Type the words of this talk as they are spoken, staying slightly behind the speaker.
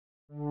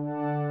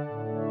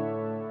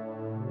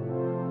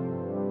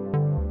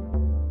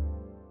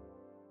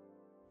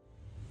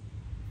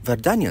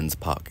Verdanyan's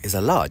park is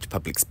a large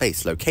public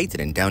space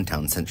located in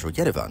downtown central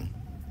Yerevan.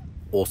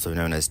 Also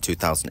known as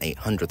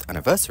 2800th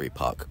Anniversary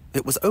Park,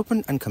 it was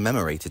opened and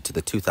commemorated to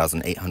the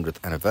 2800th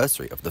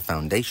anniversary of the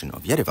foundation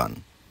of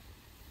Yerevan.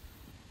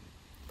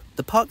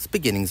 The park's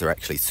beginnings are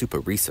actually super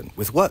recent,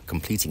 with work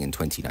completing in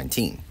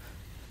 2019.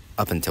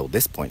 Up until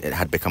this point, it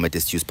had become a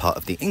disused part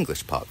of the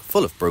English park,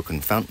 full of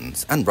broken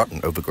fountains and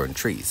rotten overgrown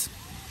trees.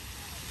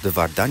 The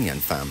Verdanyan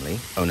family,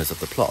 owners of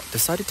the plot,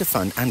 decided to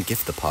fund and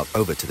gift the park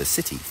over to the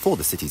city for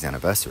the city's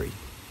anniversary.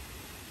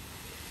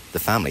 The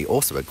family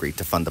also agreed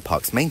to fund the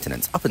park's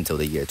maintenance up until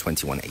the year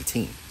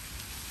 2118.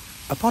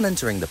 Upon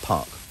entering the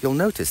park, you'll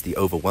notice the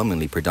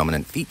overwhelmingly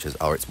predominant features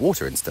are its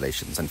water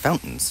installations and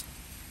fountains.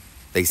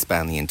 They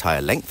span the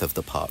entire length of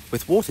the park,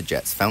 with water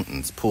jets,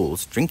 fountains,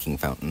 pools, drinking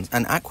fountains,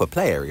 and aqua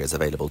play areas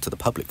available to the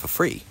public for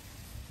free.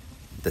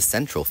 The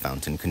central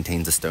fountain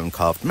contains a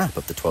stone-carved map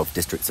of the 12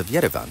 districts of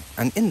Yerevan,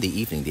 and in the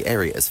evening the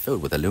area is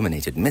filled with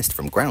illuminated mist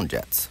from ground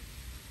jets.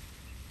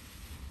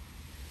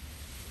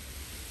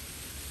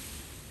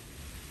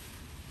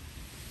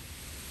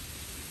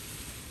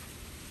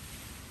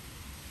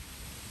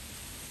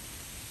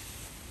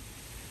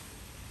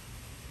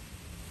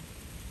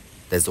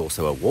 There's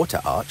also a water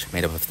arch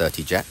made up of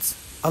 30 jets,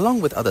 along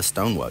with other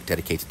stonework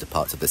dedicated to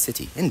parts of the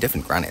city in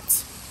different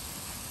granites.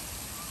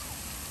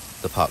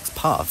 The park's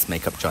paths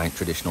make up giant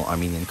traditional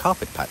Armenian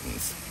carpet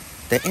patterns.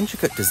 Their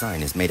intricate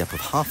design is made up of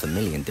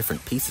 500,000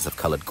 different pieces of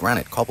colored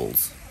granite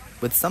cobbles,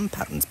 with some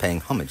patterns paying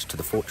homage to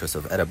the fortress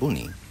of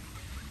Erebuni.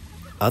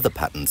 Other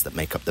patterns that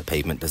make up the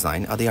pavement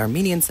design are the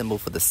Armenian symbol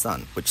for the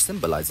sun, which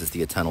symbolizes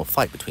the eternal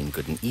fight between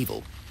good and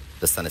evil.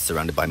 The sun is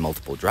surrounded by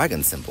multiple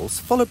dragon symbols,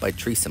 followed by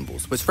tree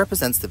symbols, which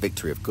represents the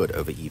victory of good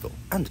over evil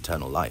and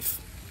eternal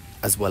life.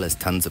 As well as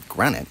tons of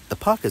granite, the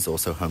park is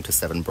also home to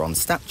 7 bronze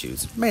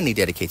statues, mainly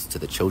dedicated to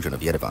the children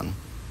of Yerevan.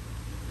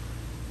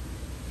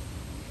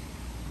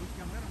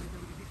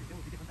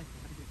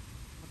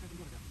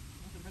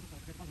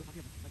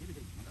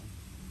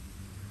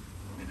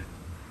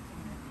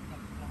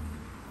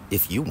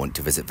 If you want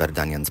to visit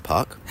Verdanyan's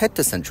park, head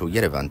to central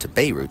Yerevan to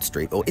Beirut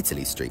Street or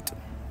Italy Street.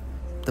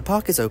 The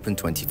park is open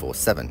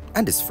 24/7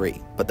 and is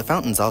free, but the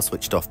fountains are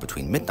switched off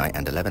between midnight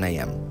and 11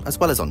 AM, as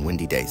well as on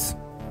windy days.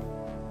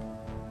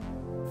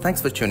 Thanks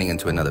for tuning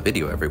into another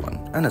video,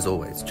 everyone, and as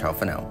always, ciao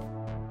for now.